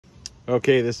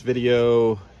Okay, this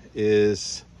video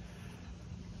is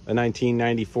a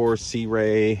 1994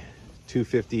 Searay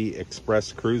 250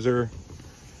 Express Cruiser.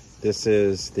 This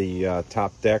is the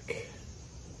top deck.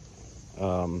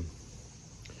 There's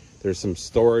some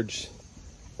storage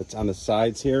that's on the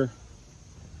sides here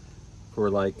for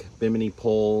like bimini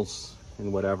poles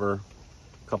and whatever.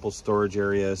 A couple storage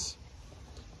areas.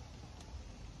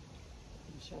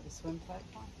 Show the swim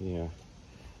platform? Yeah.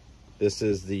 This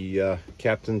is the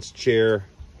captain's chair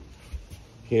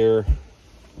here,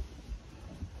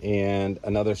 and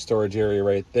another storage area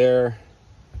right there.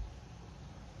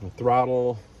 The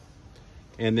throttle,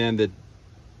 and then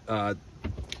the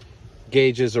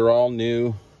gauges are all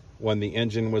new when the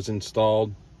engine was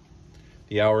installed.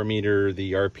 The hour meter,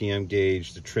 the RPM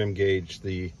gauge, the trim gauge,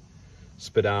 the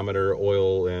speedometer,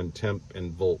 oil and temp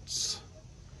and volts.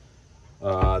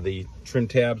 The trim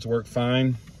tabs work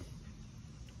fine.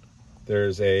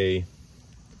 There's a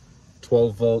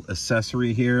 12-volt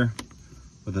accessory here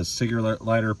with a cigarette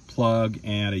lighter plug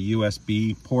and a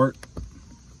USB port.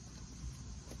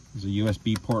 There's a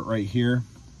USB port right here.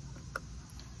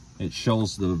 It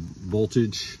shows the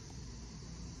voltage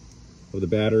of the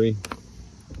battery.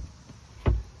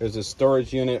 There's a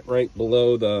storage unit right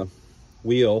below the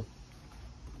wheel,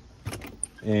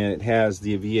 and it has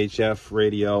the VHF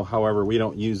radio. However, we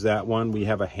don't use that one. We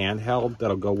have a handheld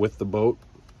that'll go with the boat.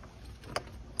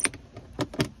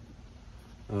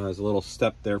 There's a little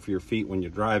step there for your feet when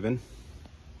you're driving.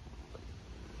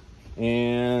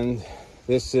 And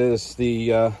this is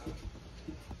the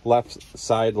left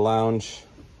side lounge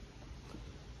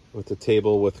with the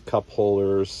table with cup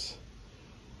holders.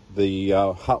 The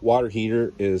hot water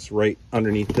heater is right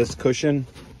underneath this cushion.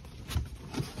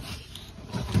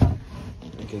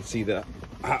 You can see the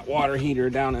hot water heater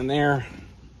down in there.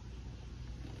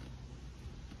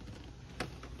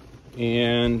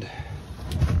 And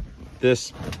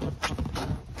this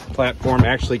platform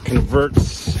actually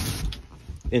converts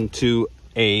into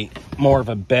more of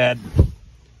a bed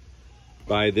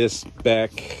by this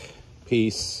back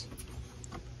piece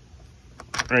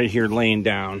right here laying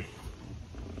down.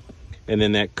 And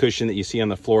then that cushion that you see on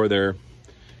the floor there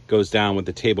goes down when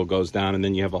the table goes down, and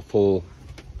then you have a full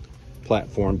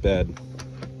platform bed,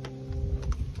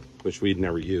 which we'd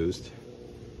never used.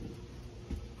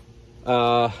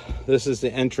 This is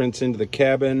the entrance into the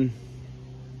cabin.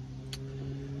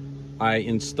 I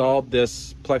installed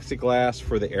this plexiglass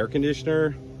for the air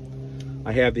conditioner.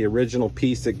 I have the original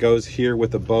piece that goes here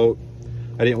with the boat.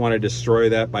 I didn't want to destroy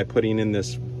that by putting in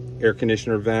this air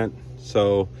conditioner vent.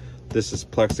 So this is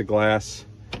plexiglass,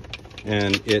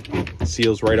 and it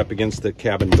seals right up against the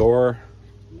cabin door.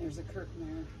 And there's a curtain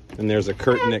there. And there's a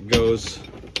curtain that goes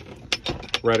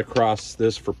right across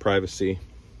this for privacy.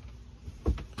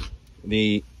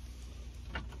 The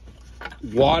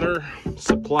water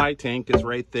supply tank is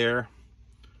right there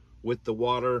with the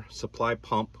water supply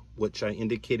pump, which I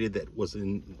indicated that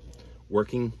wasn't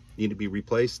working, need to be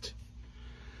replaced,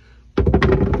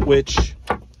 which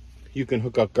you can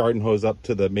hook a garden hose up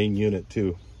to the main unit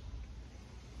too.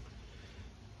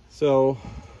 So,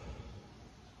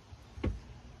 of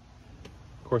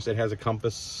course, it has a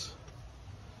compass.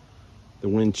 The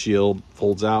windshield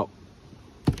folds out,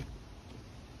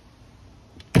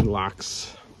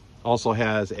 locks. Also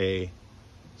has a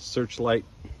searchlight.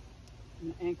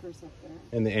 And the anchor's up there.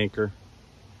 And the anchor.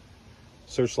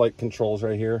 Searchlight controls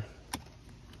right here.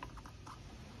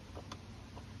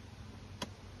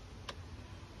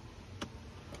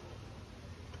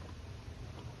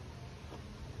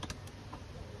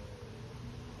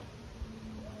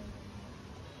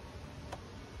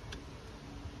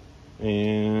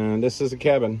 And this is a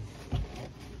cabin.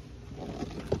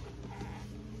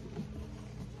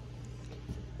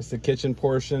 It's the kitchen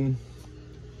portion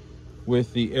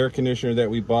with the air conditioner that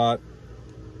we bought.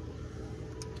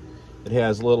 It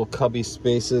has little cubby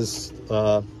spaces,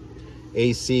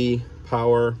 AC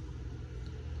power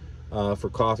for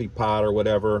coffee pot or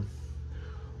whatever.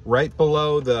 Right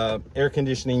below the air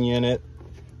conditioning unit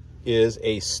is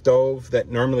a stove that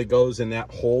normally goes in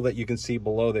that hole that you can see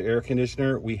below the air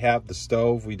conditioner. We have the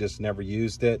stove, we just never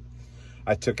used it.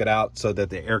 I took it out so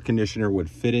that the air conditioner would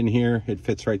fit in here. It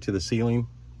fits right to the ceiling.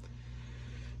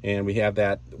 And we have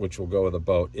that, which will go with the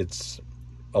boat. It's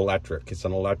electric, it's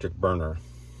an electric burner.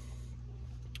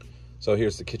 So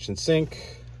here's the kitchen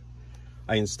sink.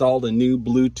 I installed a new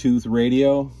Bluetooth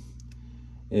radio.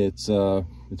 It's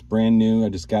brand new, I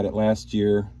just got it last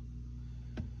year.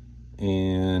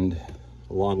 And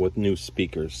along with new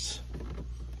speakers.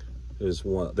 There's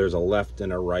a left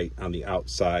and a right on the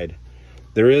outside.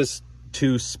 There is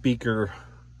two speaker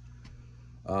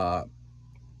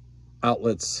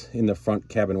outlets in the front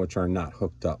cabin which are not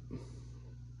hooked up.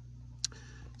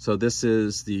 So this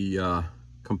is the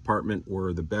compartment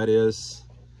where the bed is.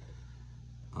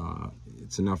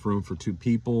 It's enough room for 2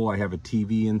 people. I have a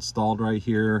TV installed right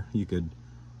here. You could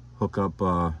hook up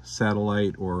a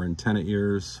satellite or antenna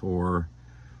ears or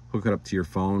hook it up to your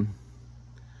phone.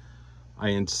 I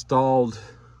installed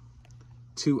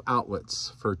 2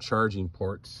 outlets for charging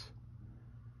ports,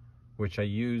 which I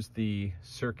used the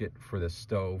circuit for the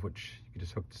stove, which you can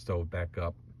just hook the stove back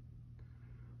up.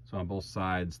 So on both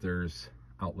sides there's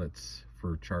outlets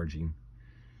for charging,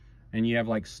 and you have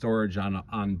like storage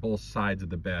on both sides of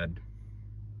the bed,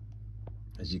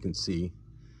 as you can see.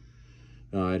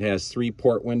 It has 3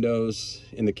 port windows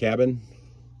in the cabin.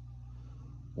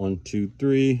 1, 2,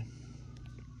 3.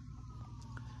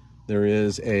 There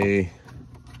is a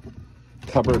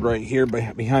cupboard right here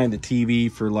behind the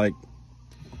TV for like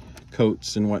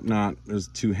coats and whatnot. There's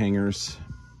 2 hangers,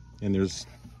 and there's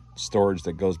storage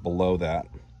that goes below that.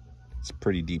 It's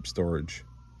pretty deep storage.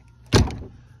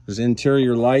 There's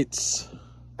interior lights.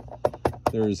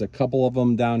 There's a couple of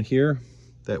them down here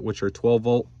which are 12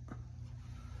 volt.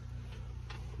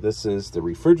 This is the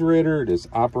refrigerator. It is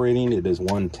operating. It is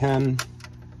 110.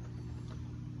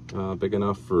 Big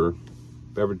enough for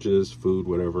beverages, food,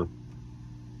 whatever.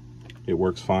 It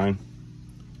works fine,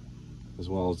 as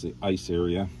well as the ice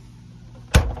area.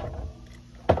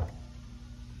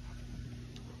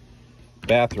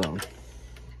 Bathroom.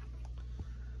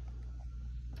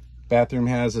 Bathroom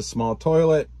has a small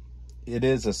toilet. It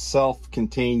is a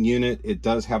self-contained unit. It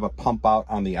does have a pump out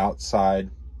on the outside.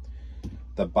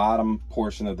 The bottom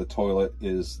portion of the toilet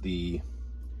is the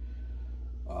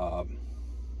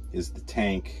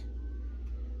tank,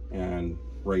 and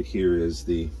right here is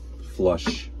the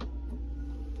flush.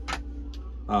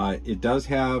 It does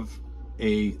have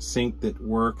a sink that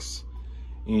works,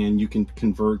 and you can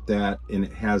convert that, and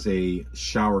it has a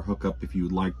shower hookup if you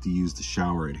would like to use the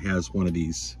shower. It has one of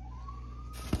these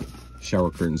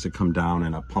shower curtains that come down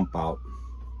and a pump out,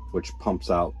 which pumps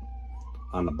out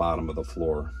on the bottom of the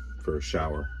floor for a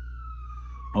shower.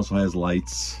 Also has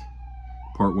lights,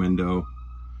 port window,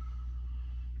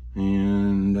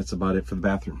 and that's about it for the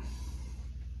bathroom.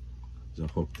 There's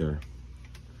a hook there.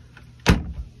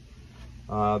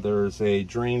 There's a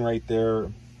drain right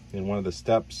there in one of the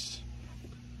steps.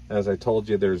 As I told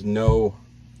you, there's no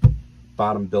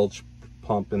bottom bilge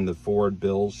pump in the forward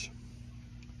bilge.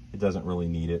 It doesn't really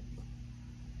need it.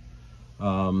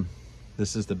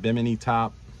 This is the bimini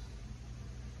top.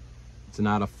 It's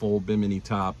not a full bimini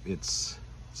top. It's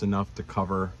enough to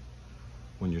cover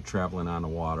when you're traveling on the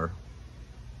water.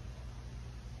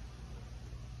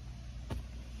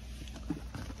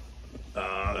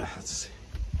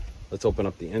 Let's open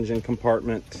up the engine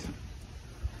compartment.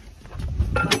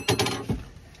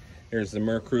 Here's the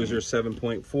Mercruiser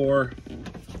 7.4.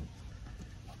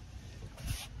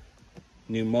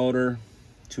 New motor,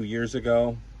 2 years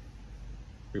ago.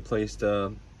 Replaced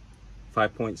a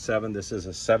 5.7. This is a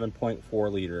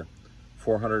 7.4 liter,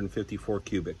 454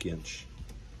 cubic inch.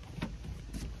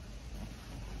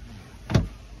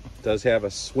 Does have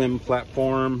a swim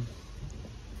platform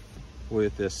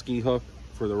with a ski hook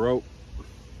for the rope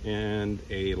and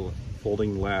a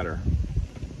folding ladder.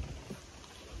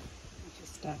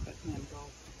 Just stop it and then go.